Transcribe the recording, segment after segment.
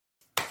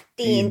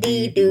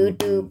DnD doo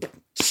doo.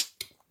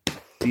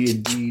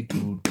 DnD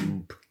doo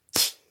doo.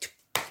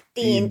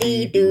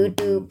 DnD doo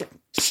doo.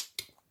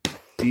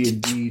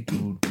 DnD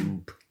doo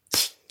doo.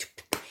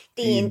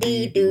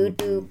 DnD doo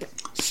doo.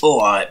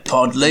 Alright,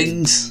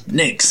 podlings,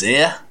 Nick's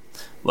here.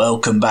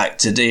 Welcome back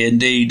to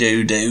D&D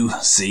Doo-Doo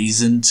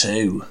Season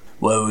 2,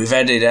 where we've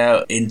headed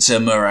out into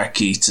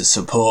Meraki to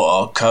support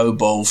our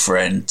Kobold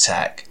friend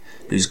Tagk,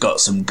 who's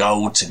got some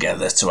gold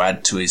together to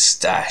add to his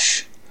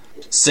stash.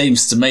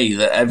 Seems to me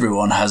that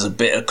everyone has a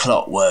bit of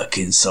clockwork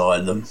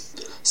inside them,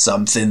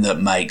 something that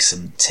makes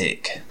them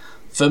tick.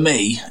 For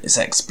me, it's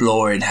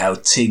exploring how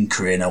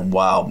tinkering and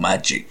wild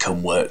magic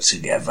can work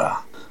together.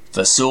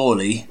 For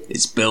Sorley,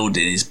 it's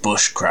building his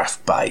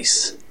bushcraft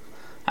base.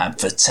 And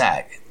for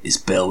Tagk, it's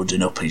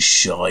building up his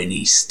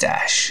shiny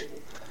stash.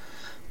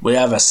 We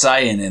have a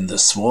saying in the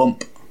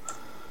swamp.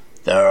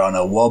 They're on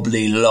a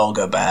wobbly log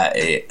about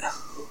it.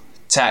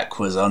 Tagk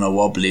was on a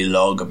wobbly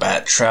log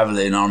about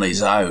travelling on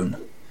his own.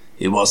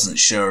 He wasn't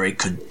sure he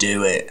could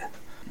do it.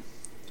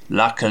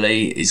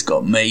 Luckily, he's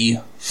got me,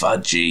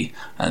 Fudgy,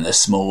 and the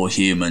small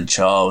human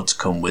child to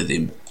come with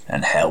him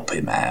and help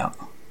him out.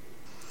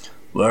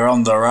 We're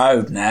on the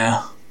road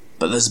now,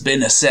 but there's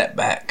been a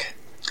setback.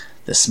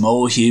 The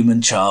small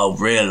human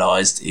child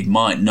realised he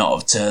might not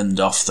have turned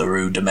off the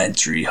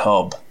rudimentary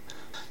hob,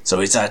 so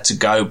he's had to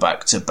go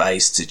back to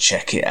base to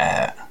check it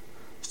out.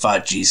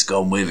 Fudgy's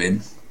gone with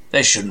him.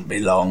 They shouldn't be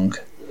long.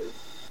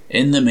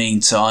 In the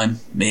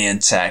meantime, me and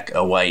Tagk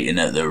are waiting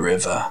at the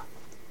river.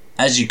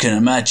 As you can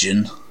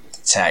imagine,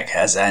 Tagk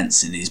has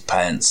ants in his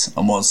pants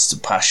and wants to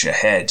push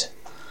ahead,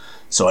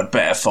 so I'd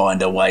better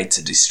find a way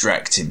to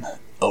distract him,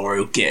 or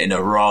he'll get in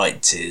a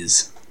right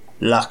tiz.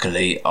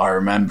 Luckily, I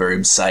remember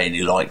him saying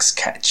he likes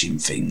catching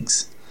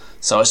things,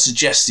 so I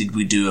suggested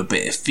we do a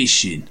bit of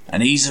fishing,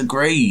 and he's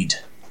agreed.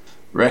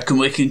 Reckon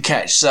we can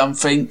catch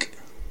something?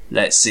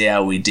 Let's see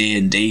how we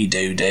D&D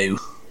do.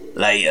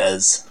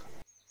 Laters.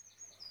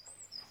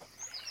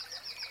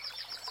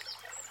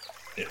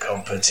 The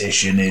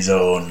competition is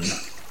on.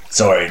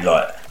 Sorry,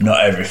 not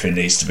everything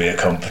needs to be a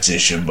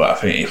competition, but I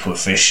think if we're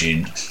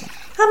fishing...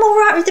 I'm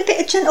alright with a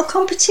bit of gentle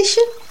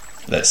competition.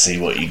 Let's see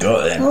what you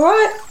got then.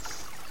 Alright.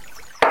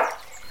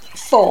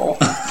 4.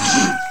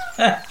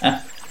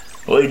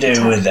 What are you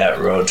doing with that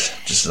rod?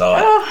 Just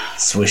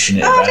swishing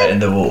it about in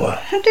the water.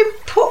 I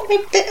didn't put my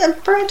bit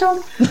of bread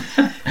on.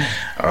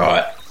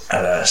 Alright,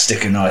 and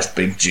stick a nice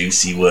big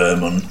juicy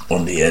worm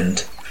on the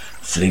end.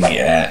 Fling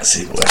it out,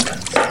 see what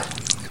happens.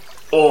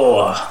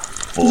 Oh,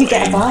 14. You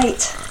get a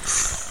bite.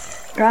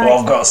 Right. Well,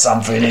 I've got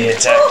something here,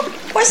 Tagk. Oh,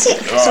 what's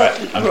it? Right,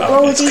 So,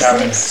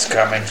 it's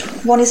coming.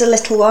 One is a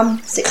little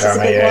one, 6 is a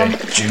big one.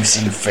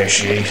 Juicy,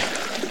 fishy.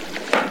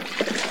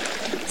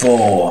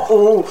 4.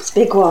 Oh, it's a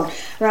big one.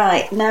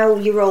 Right, now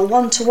you roll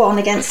 1 to 1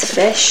 against the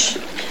fish.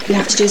 You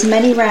have to do as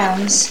many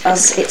rounds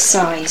as its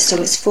size,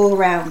 so it's 4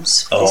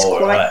 rounds. It's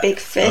quite big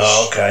fish.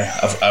 Oh, okay.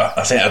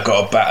 I think I've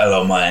got a battle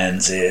on my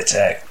hands here,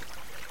 Tagk.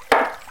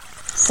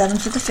 7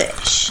 for the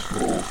fish.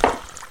 Ooh.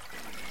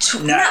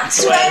 Nat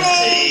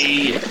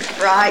 20!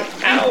 Right.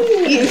 Ow.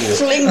 You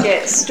fling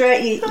it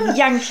straight, you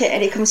yank it,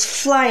 and it comes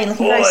flying,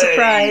 looking very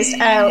surprised,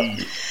 out.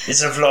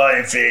 It's a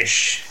flying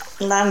fish.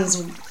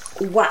 Lands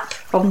whap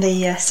on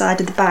the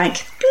side of the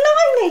bank.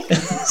 Blimey!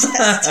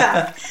 Says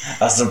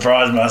Tagk. I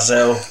surprised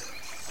myself.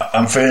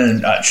 I'm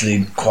feeling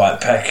actually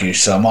quite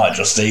peckish, so I might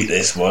just eat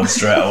this one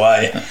straight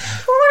away. Well,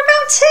 what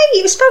about tea?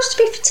 It was supposed to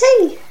be for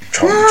tea.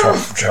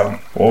 Chomp.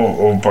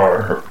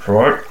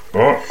 Right.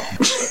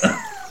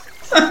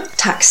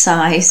 Tagk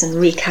sighs and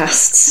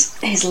recasts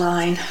his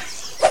line.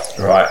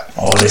 Right.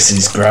 Oh, this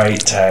is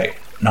great, Tagk.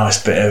 Nice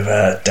bit of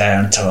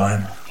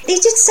downtime. He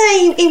did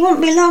say he won't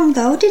be long,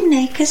 though, didn't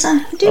he? Because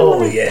I do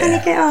want to kind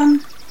of get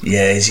on.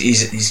 Yeah,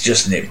 he's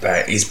just nipped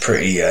back. He's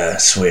pretty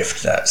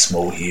swift, that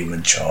small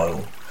human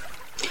child.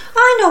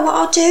 I know what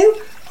I'll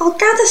do. I'll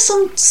gather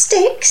some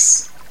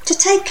sticks to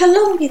take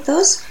along with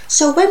us,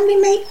 so when we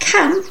make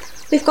camp,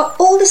 we've got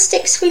all the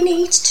sticks we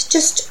need to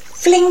just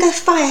fling a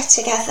fire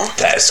together.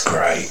 That's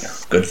great.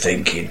 Good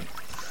thinking.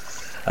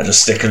 I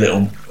just stick a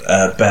little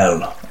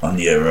bell on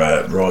your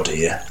rod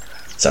here,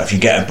 so if you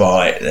get a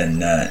bite, then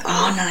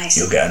nice.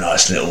 You'll get a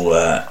nice little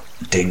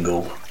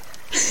dingle.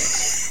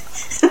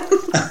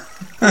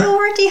 I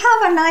already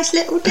have a nice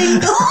little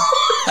dingle.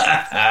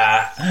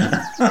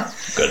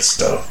 Good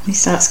stuff. He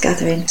starts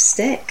gathering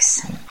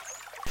sticks.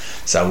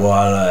 So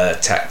while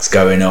Tagk's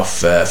going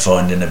off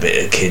finding a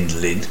bit of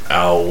kindling,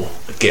 I'll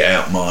get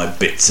out my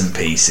bits and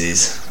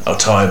pieces. I'll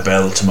tie a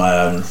bell to my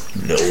own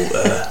little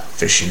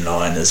fishing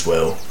line as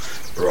well.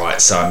 Right,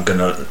 so I'm going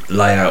to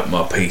lay out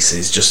my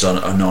pieces just on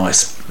a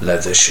nice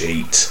leather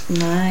sheet.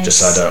 Nice. Just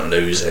so I don't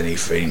lose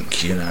anything,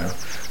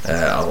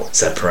 I'll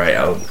separate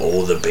out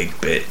all the big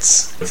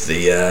bits of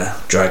the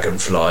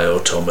dragonfly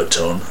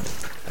automaton.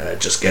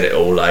 Just get it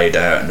all laid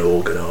out and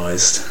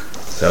organised.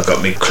 So I've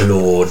got my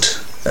clawed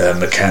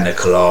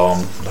mechanical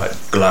arm,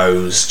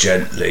 glows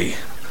gently,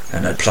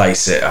 and I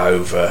place it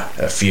over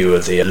a few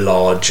of the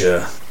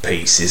larger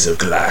pieces of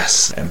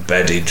glass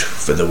embedded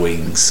for the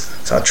wings.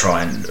 So I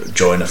try and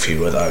join a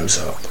few of those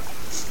up.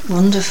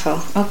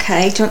 Wonderful.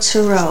 Okay, do you want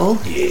to roll?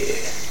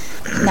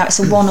 Yeah. Now it's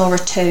a 1 or a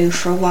 2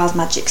 for a wild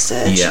magic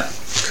surge. Yeah,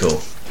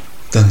 cool.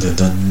 Dun dun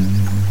dun.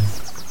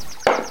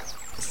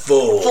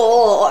 4.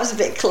 4, that was a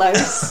bit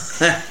close.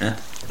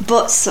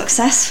 But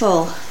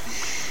successful.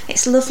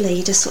 It's lovely.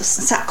 You just sort of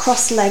sat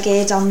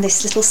cross-legged on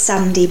this little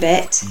sandy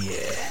bit.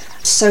 Yeah.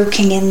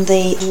 Soaking in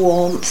the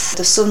warmth.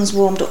 The sun's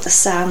warmed up the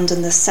sand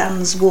and the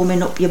sand's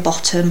warming up your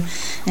bottom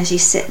as you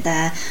sit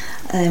there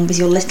with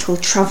your little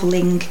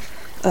travelling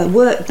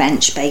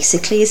workbench,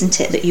 basically, isn't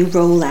it, that you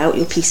roll out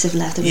your piece of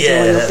leather with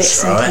all your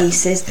bits and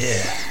pieces.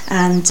 Yeah.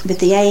 And with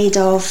the aid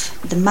of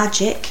the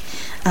magic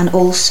and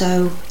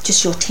also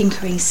just your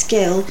tinkering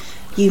skill,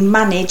 you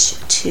manage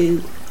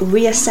to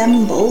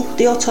reassemble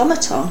the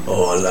automaton.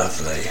 Oh,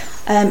 lovely.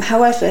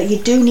 However, you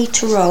do need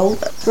to roll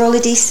a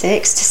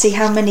d6 to see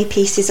how many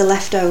pieces are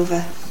left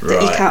over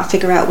that you can't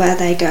figure out where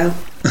they go.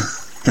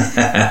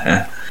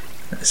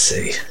 Let's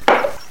see.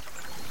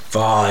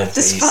 5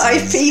 There's pieces.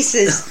 5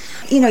 pieces.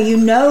 You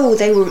know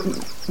they were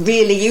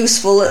really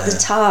useful at the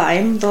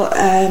time, but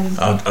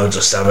I'll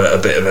just have a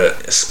bit of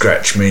a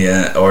scratch me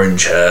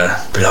orange hair.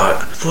 Be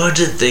like, where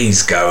did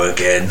these go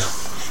again?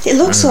 it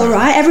looks all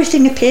right.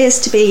 Everything appears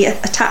to be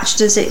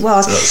attached as it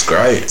was. That's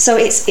great. So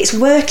it's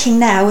working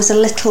now as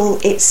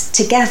it's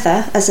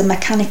together as a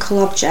mechanical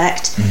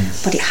object,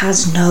 but it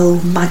has no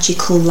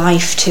magical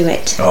life to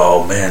it.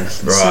 Oh man,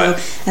 right. So,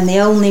 and the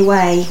only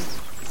way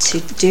to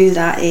do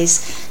that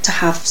is to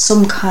have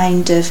some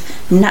kind of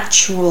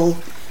natural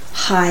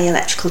high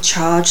electrical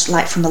charge,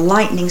 like from a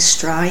lightning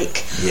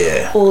strike,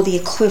 or the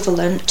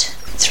equivalent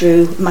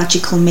through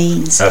magical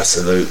means.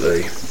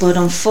 Absolutely. But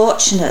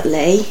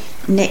unfortunately,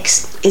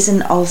 Nyx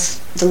isn't of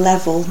the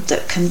level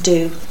that can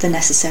do the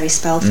necessary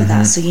spell for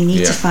that, so you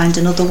need to find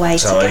another way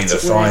to get it working. So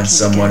either find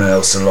someone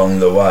else along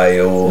the way,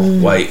 or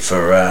wait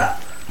for a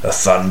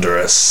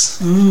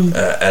thunderous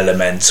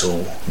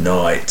elemental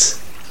night.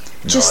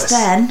 Just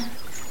then,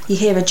 you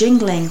hear a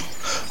jingling.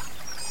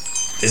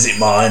 Is it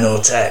mine or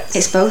Tagk?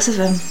 It's both of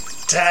them.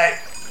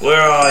 Tagk,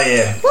 where are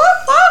you?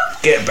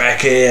 What? Get back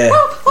here.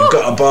 You've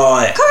got a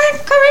bite. Come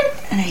in.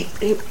 And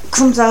he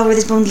comes over with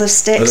his bundle of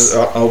sticks.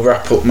 I'll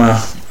wrap up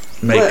my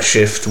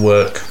makeshift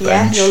workbench.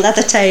 Yeah, your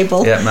leather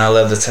table. Yeah, my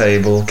leather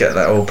table. Get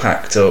that all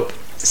packed up.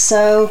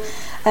 So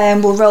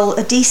we'll roll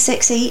a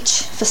d6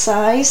 each for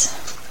size.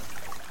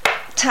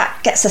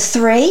 Tagk gets a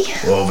 3.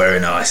 Oh, very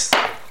nice.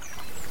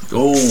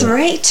 Ooh.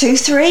 3, 2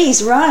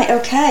 3s, right,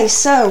 okay.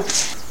 So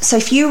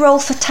if you roll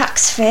for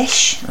Tagg's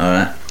fish.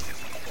 Alright.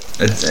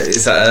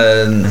 Is that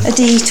a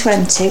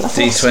d20?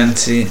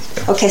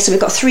 D20. Okay, so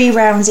we've got 3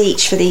 rounds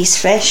each for these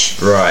fish.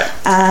 Right.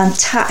 And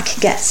Tagk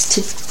gets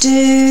to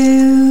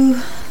do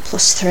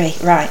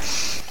 +3, right.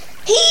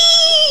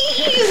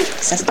 Heave,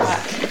 says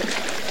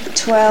Tagk.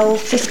 12,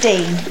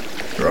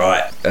 15.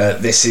 Right.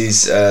 This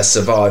is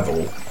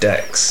survival,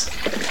 Dex.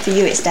 For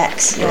you it's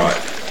Dex. Yeah. Right.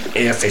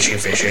 Here,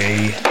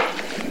 fishy.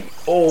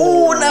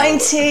 Oh,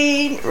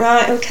 19.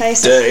 Right, okay.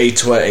 So dirty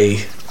 20.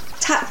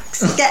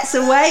 Tagk gets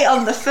away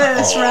on the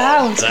first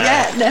round. Damn.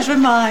 Yeah, never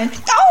mind.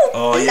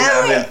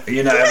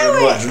 You're not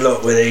having much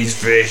luck with these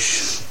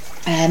fish.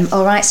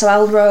 Alright, so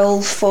I'll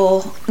roll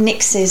for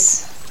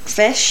Nyx's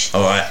fish.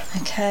 Alright.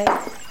 Okay.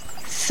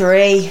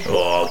 3.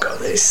 Oh, I got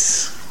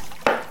this.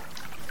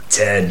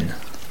 10.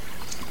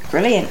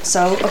 Brilliant.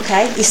 So,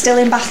 okay, you're still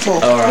in battle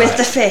with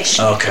the fish.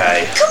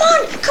 Okay. Come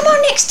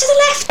on, Nyx, to the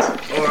left.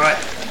 Alright.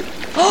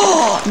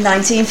 Oh,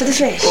 19 for the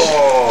fish.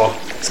 Oh,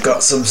 it's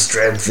got some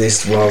strength,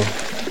 this one.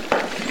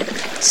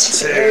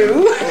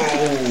 2.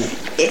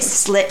 Oh. It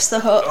slips the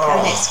hook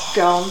and it's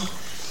gone.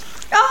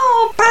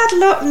 Oh, bad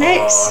luck,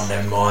 Nyx. Oh,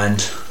 never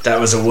mind. That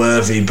was a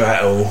worthy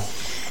battle.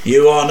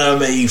 You honour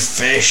me,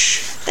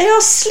 fish. They are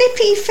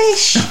slippy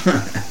fish.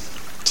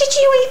 Did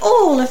you eat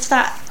all of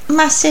that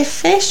massive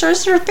fish, or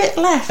is there a bit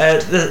left?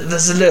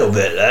 There's a little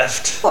bit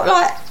left. What,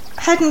 like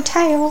head and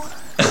tail?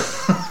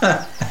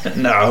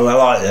 No, I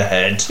like the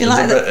head. You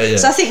like that?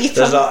 So I think you've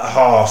there's like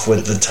half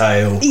with the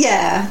tail.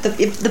 Yeah,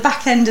 the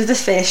back end of the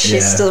fish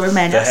is still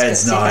remaining. The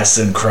head's nice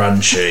and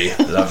crunchy.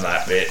 Love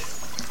that bit.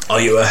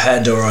 Are you a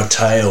head or a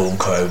tail,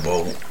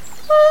 Kobold?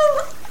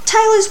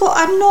 Tail is what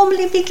I'd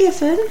normally be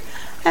given.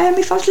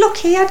 If I was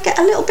lucky, I'd get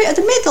a little bit of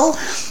the middle.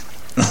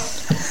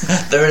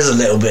 There is a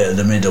little bit of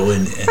the middle,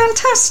 isn't it?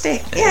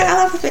 Fantastic. Yeah,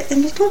 I'll have a bit of the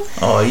middle.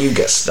 Oh, you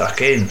get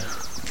stuck in.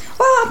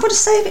 Well, I'm going to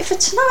save it for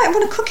tonight. I'm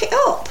going to cook it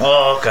up.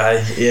 Oh,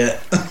 okay, yeah.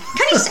 I'm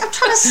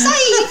trying to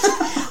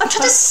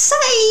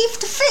save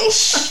the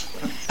fish.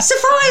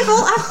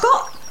 Survival, I've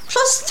got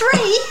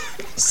 +3.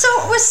 So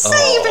we're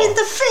saving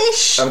the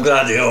fish. I'm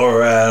glad you're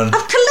around.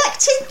 I've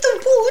collected the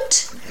wood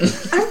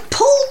and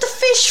pulled the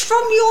fish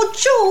from your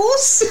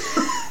jaws.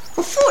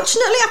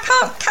 Unfortunately, I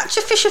can't catch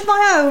a fish of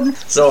my own.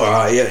 It's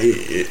alright,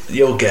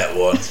 you'll get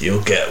one.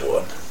 You'll get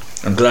one.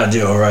 I'm glad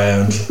you're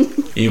around.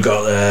 You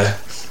got a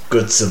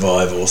good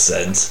survival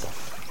sense.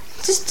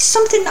 There's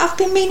something that I've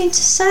been meaning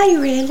to say,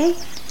 really.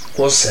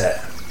 What's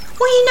that?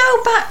 Well, you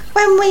know, back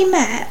when we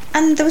met,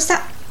 and there was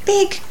that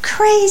big,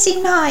 crazy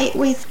night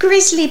with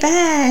grizzly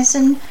bears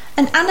and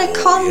and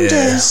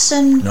anacondas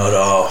and not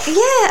off.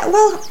 Yeah,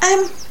 well,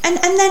 and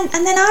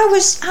then I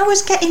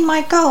was getting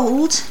my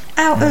gold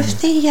out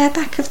of the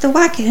back of the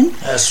wagon.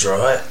 That's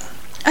right.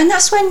 And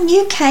that's when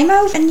you came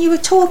over and you were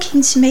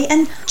talking to me,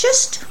 and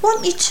just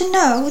want you to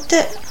know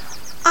that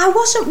I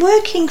wasn't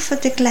working for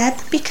the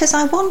Gleb because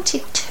I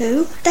wanted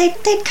to.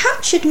 They'd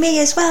captured me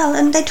as well,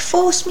 and they'd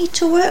forced me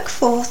to work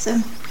for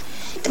them.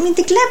 I mean,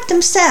 the Gleb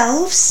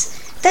themselves,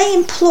 they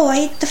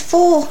employed the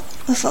 4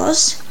 of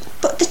us,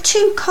 but the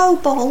 2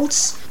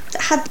 kobolds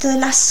that had the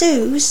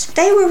lassos,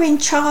 they were in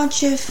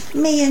charge of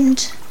me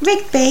and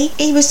Rigby.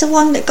 He was the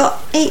one that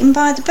got eaten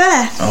by the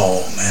bear.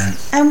 Oh man!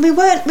 And we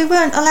weren't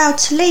allowed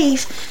to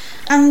leave,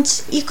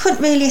 and you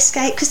couldn't really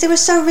escape because they were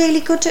so really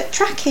good at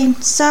tracking.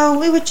 So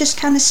we were just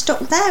kind of stuck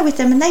there with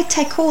them, and they'd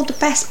take all the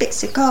best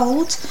bits of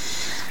gold,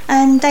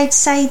 and they'd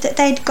say that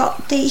they'd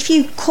got if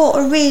you caught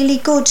a really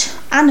good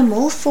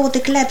animal for the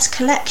Gleb's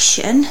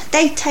collection,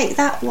 they'd take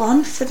that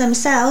one for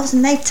themselves,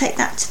 and they'd take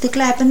that to the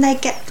Gleb, and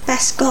they'd get the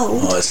best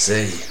gold. Oh, I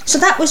see. So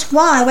that was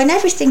why, when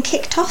everything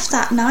kicked off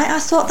that night, I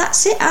thought,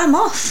 that's it, I'm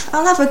off.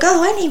 I'll have a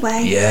go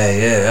anyway.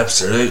 Yeah,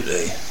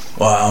 absolutely.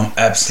 Well, I'm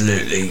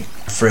absolutely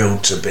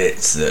thrilled to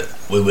bits that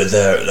we were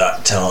there at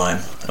that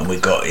time, and we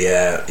got you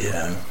out, you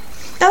know.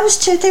 Those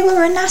 2, they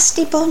were a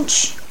nasty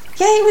bunch.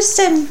 Yeah, it was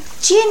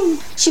Jin.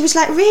 She was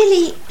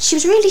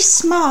really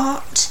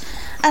smart,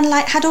 and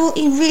like had all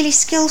really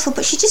skillful,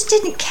 but she just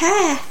didn't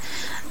care.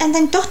 And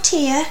then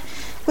Dottir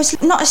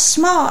was not as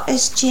smart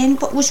as Jin,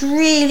 but was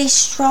really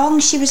strong.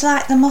 She was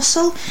like the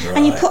muscle, right.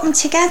 And you put them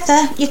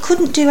together, you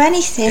couldn't do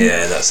anything.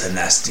 Yeah, that's a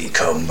nasty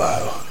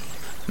combo.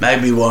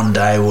 Maybe one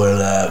day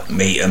we'll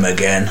meet them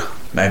again.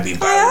 Maybe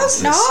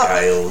balance the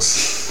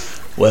scales.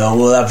 Well,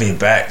 we'll have you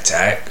back,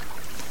 Tagk.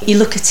 You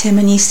look at him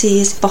and you see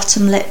his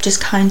bottom lip just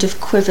kind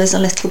of quivers a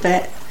little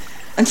bit.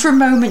 And for a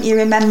moment you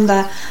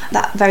remember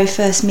that very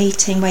first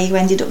meeting where you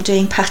ended up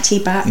doing patty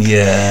back.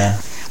 Yeah.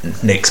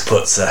 Nix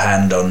puts a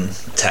hand on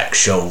Tack's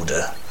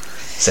shoulder.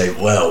 Say,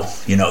 well,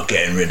 you're not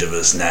getting rid of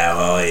us now,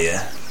 are you?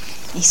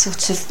 He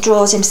sort of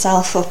draws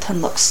himself up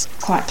and looks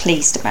quite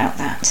pleased about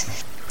that.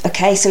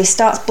 Okay, so he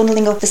starts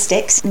bundling up the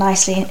sticks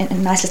nicely in a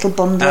nice little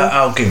bundle.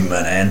 I'll give him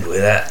an hand with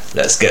that.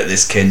 Let's get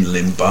this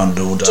kindling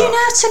bundled up. Do you know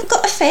how to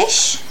gut a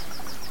fish?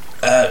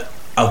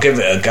 I'll give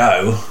it a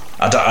go.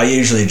 I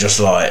usually just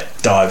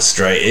dive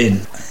straight in.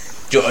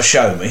 Do you want to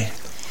show me?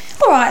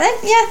 Alright then,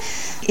 yeah.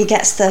 He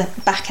gets the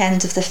back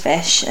end of the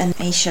fish and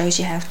he shows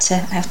you how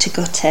to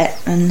gut it,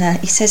 and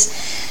he says,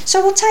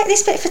 so we'll take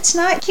this bit for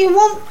tonight. Do you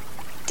want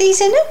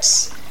these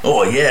innards?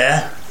 Oh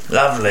yeah,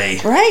 lovely.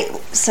 Right,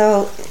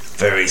 so...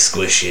 Very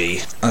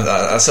squishy.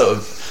 I sort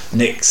of...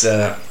 Nix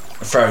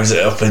throws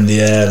it up in the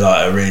air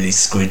like a really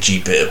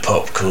squidgy bit of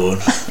popcorn.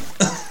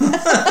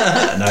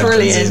 And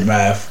opens his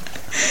mouth.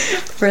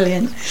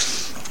 Brilliant.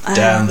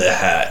 Down the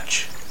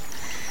hatch.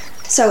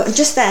 So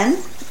just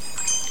then,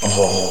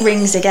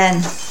 rings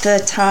again,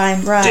 3rd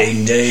time, right?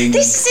 Ding ding.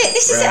 This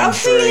is it. I'm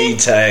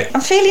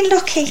feeling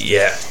lucky.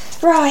 Yeah.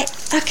 Right.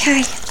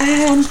 Okay.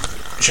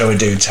 Shall we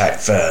do Tagk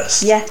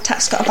first? Yeah,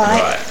 Tack's got a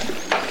bite. Right.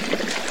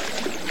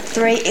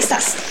 3. He's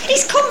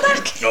come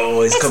back.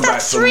 Oh, he's come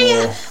back for more.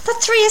 That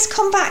 3 has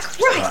come back.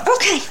 Right.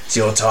 Okay. It's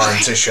your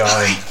time to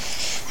shine.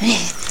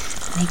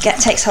 And he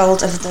takes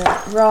hold of the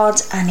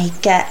rod and he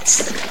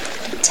gets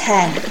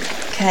 10.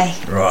 Okay.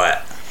 Right.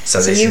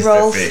 So this you is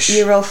roll. The fish.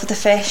 You roll for the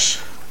fish.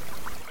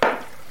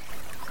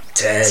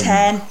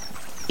 10.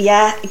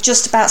 Yeah, it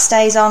just about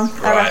stays on.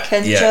 Right. I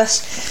reckon. Yeah.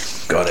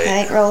 Just. Got it.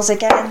 Okay. Rolls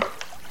again.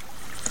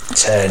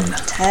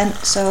 10.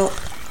 So.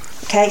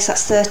 Okay, so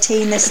that's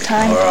 13 this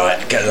time. All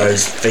right. Get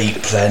those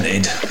feet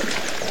planted.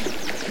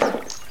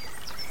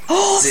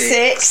 Oh,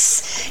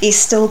 6. He's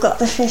still got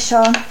the fish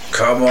on.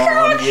 Come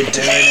on, you're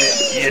doing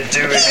it. You're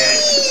doing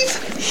it.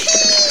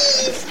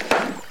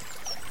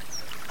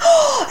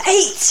 Oh,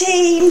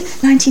 18,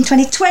 19,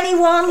 20,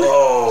 21.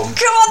 Oh,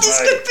 come on, this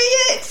could be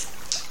it.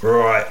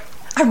 Right.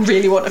 I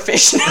really want a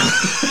fish now.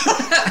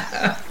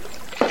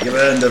 You've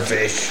earned a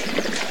fish.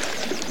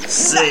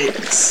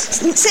 6.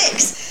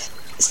 6.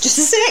 It's just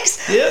a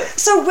 6. Yeah.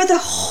 So with a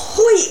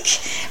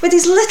hoik, with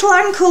his little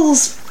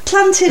ankles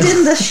planted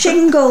in the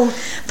shingle,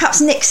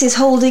 perhaps Nix is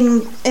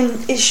holding him.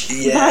 Give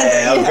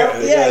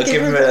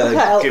him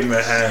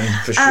a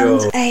hand for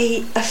sure.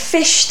 And a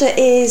fish that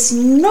is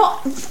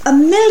not a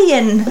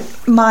million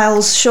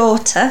miles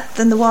shorter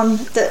than the one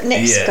that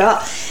Nix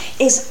got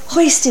is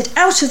hoisted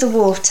out of the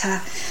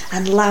water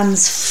and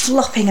lands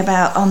flopping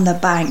about on the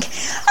bank.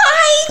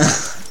 I did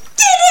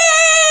it!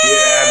 You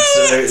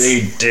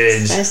absolutely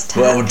did.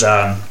 Well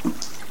done.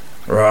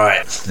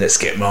 Right, let's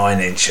get mine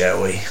in,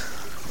 shall we?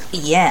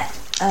 Yeah.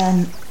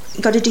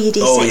 You got to do your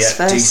D6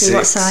 first, D6. See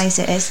what size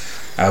it is.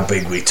 How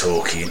big we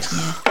talking?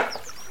 Yeah.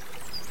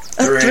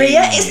 3.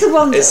 It's the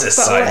one. It's the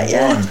same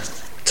one.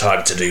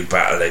 Time to do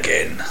battle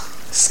again.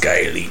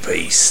 Scaly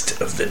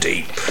beast of the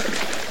deep.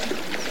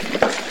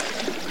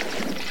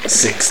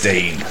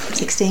 16.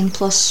 16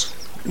 plus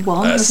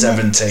 1.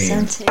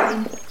 17.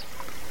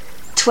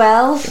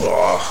 12.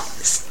 Oh,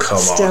 come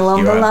Still on.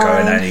 You aren't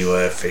line. going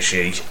anywhere,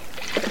 fishy.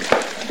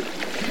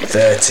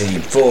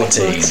 13,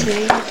 14.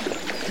 15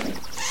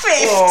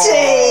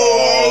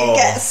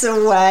 gets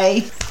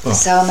away.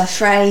 So I'm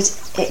afraid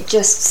it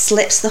just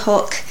slips the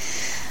hook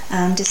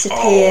and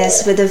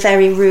disappears with a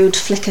very rude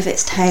flick of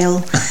its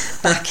tail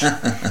back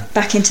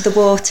into the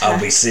water. I'll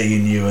be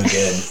seeing you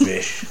again,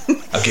 fish.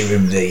 I'll give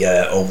him the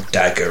old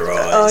dagger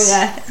eyes.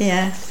 Oh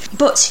yeah.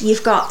 But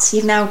you've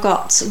now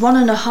got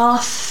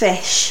 1.5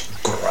 fish.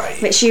 Great.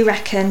 Which you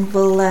reckon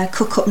will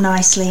cook up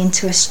nicely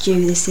into a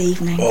stew this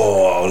evening.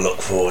 Oh, I'll look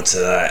forward to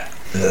that.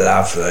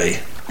 Lovely.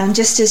 And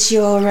just as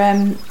you're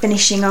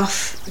finishing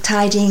off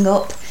tidying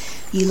up,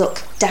 you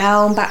look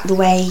down back the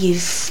way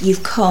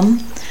you've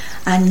come,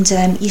 and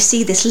you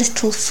see this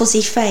little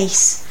fuzzy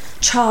face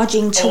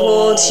charging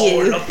towards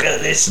you. Look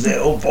at this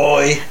little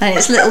boy. And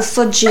it's little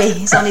Fudgy.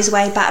 He's on his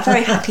way back.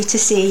 Very happy to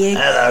see you.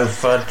 Hello,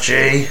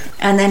 Fudgy.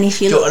 And then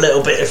if you got a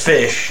little bit of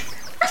fish.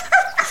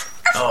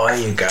 Oh,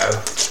 here you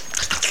go.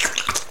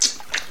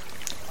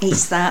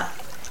 Eats that.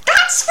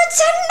 That's for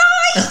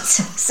tonight,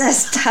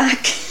 says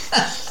Tagk.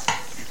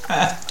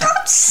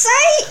 God's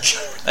sake!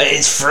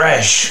 It's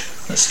fresh.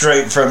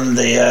 Straight from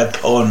the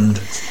pond.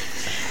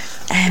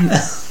 And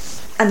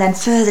then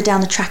further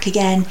down the track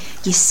again,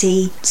 you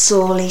see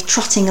Sorley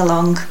trotting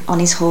along on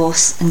his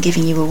horse and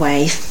giving you a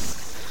wave.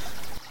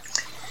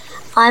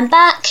 I'm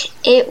back.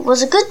 It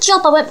was a good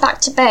job I went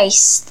back to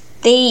base.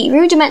 The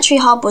rudimentary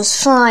hob was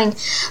fine,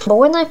 but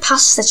when I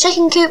passed the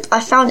chicken coop, I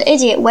found an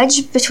idiot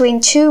wedged between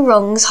 2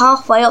 rungs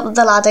halfway up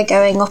the ladder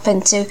going up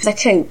into the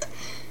coop.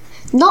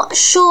 Not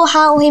sure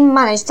how he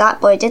managed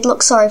that, but he did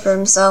look sorry for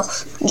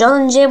himself.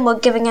 John and Jim were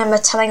giving him a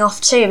telling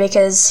off too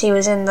because he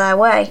was in their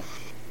way.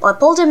 I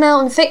pulled him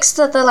out and fixed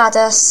the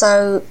ladder,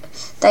 so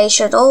they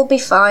should all be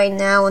fine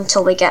now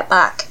until we get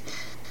back.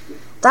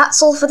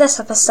 That's all for this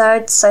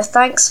episode, so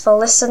thanks for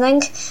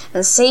listening,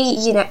 and see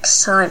you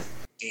next time.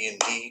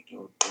 DnD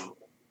doo-doo.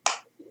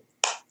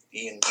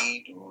 DnD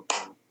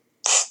doo-doo.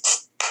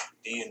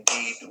 DnD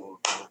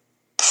doo-doo.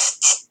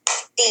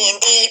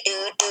 DnD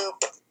doo-doo.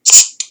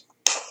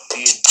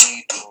 DnD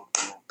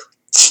doo-doo.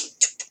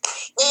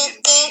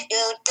 DnD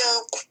doo-doo.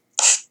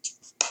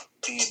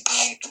 DnD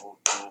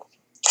doo-doo.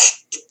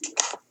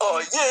 Oh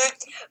yeah.